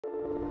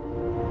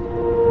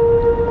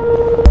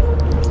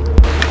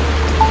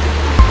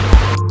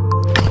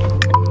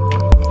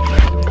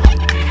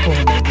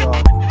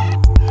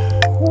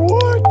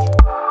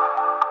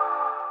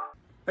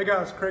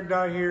guys, Craig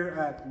Dye here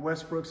at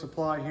Westbrook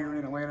Supply here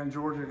in Atlanta,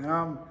 Georgia, and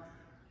I'm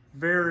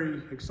very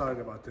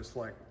excited about this.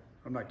 Like,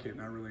 I'm not kidding,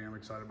 I really am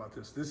excited about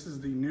this. This is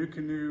the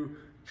NuCanoe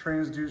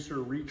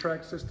Transducer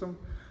Retract system.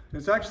 And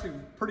it's actually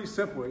pretty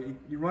simple.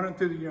 You run it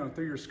through,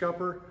 through your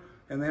scupper,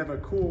 and they have a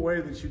cool way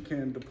that you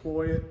can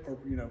deploy it or,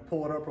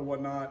 pull it up or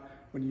whatnot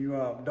when you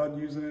done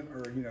using it,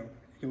 or, you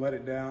can let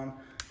it down.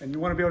 And you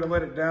want to be able to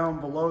let it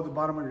down below the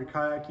bottom of your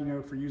kayak,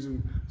 for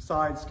using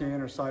side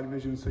scan or side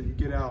vision, so you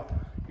get out,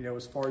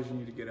 as far as you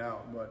need to get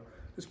out. But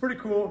it's pretty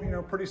cool,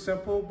 pretty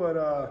simple, but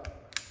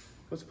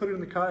let's put it in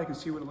the kayak and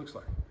see what it looks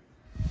like.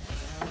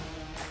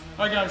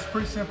 All right guys,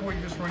 pretty simple.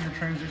 You just run your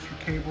transducer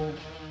cable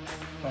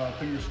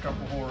through your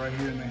scupper hole right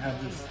here, and they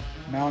have this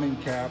mounting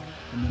cap,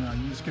 and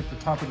then you just get the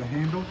top of the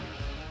handle,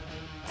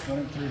 run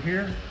it through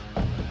here,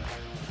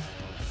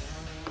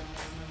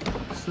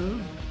 so.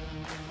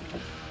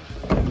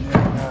 And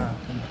then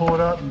you pull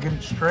it up and get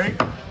it straight.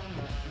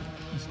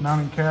 This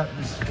mounting cap,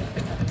 just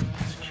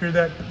secure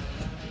that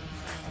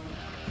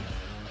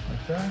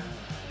like that.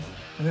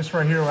 And this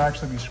right here will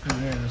actually be screwed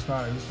in. It's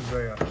not, this is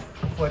a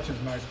Fletcher's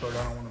nice boat.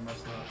 I don't want to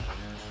mess it up.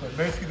 But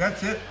basically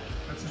that's it.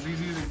 That's as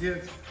easy as it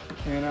gets.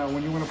 And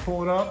when you want to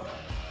pull it up,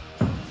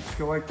 just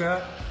go like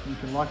that. You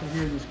can lock it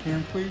here in this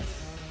cam cleat.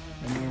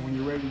 And then when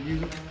you're ready to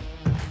use it,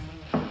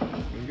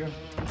 there you go,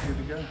 it's good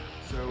to go.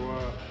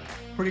 So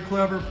pretty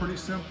clever, pretty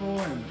simple,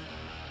 and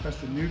that's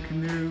the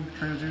NuCanoe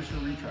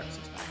Transducer Retract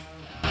system.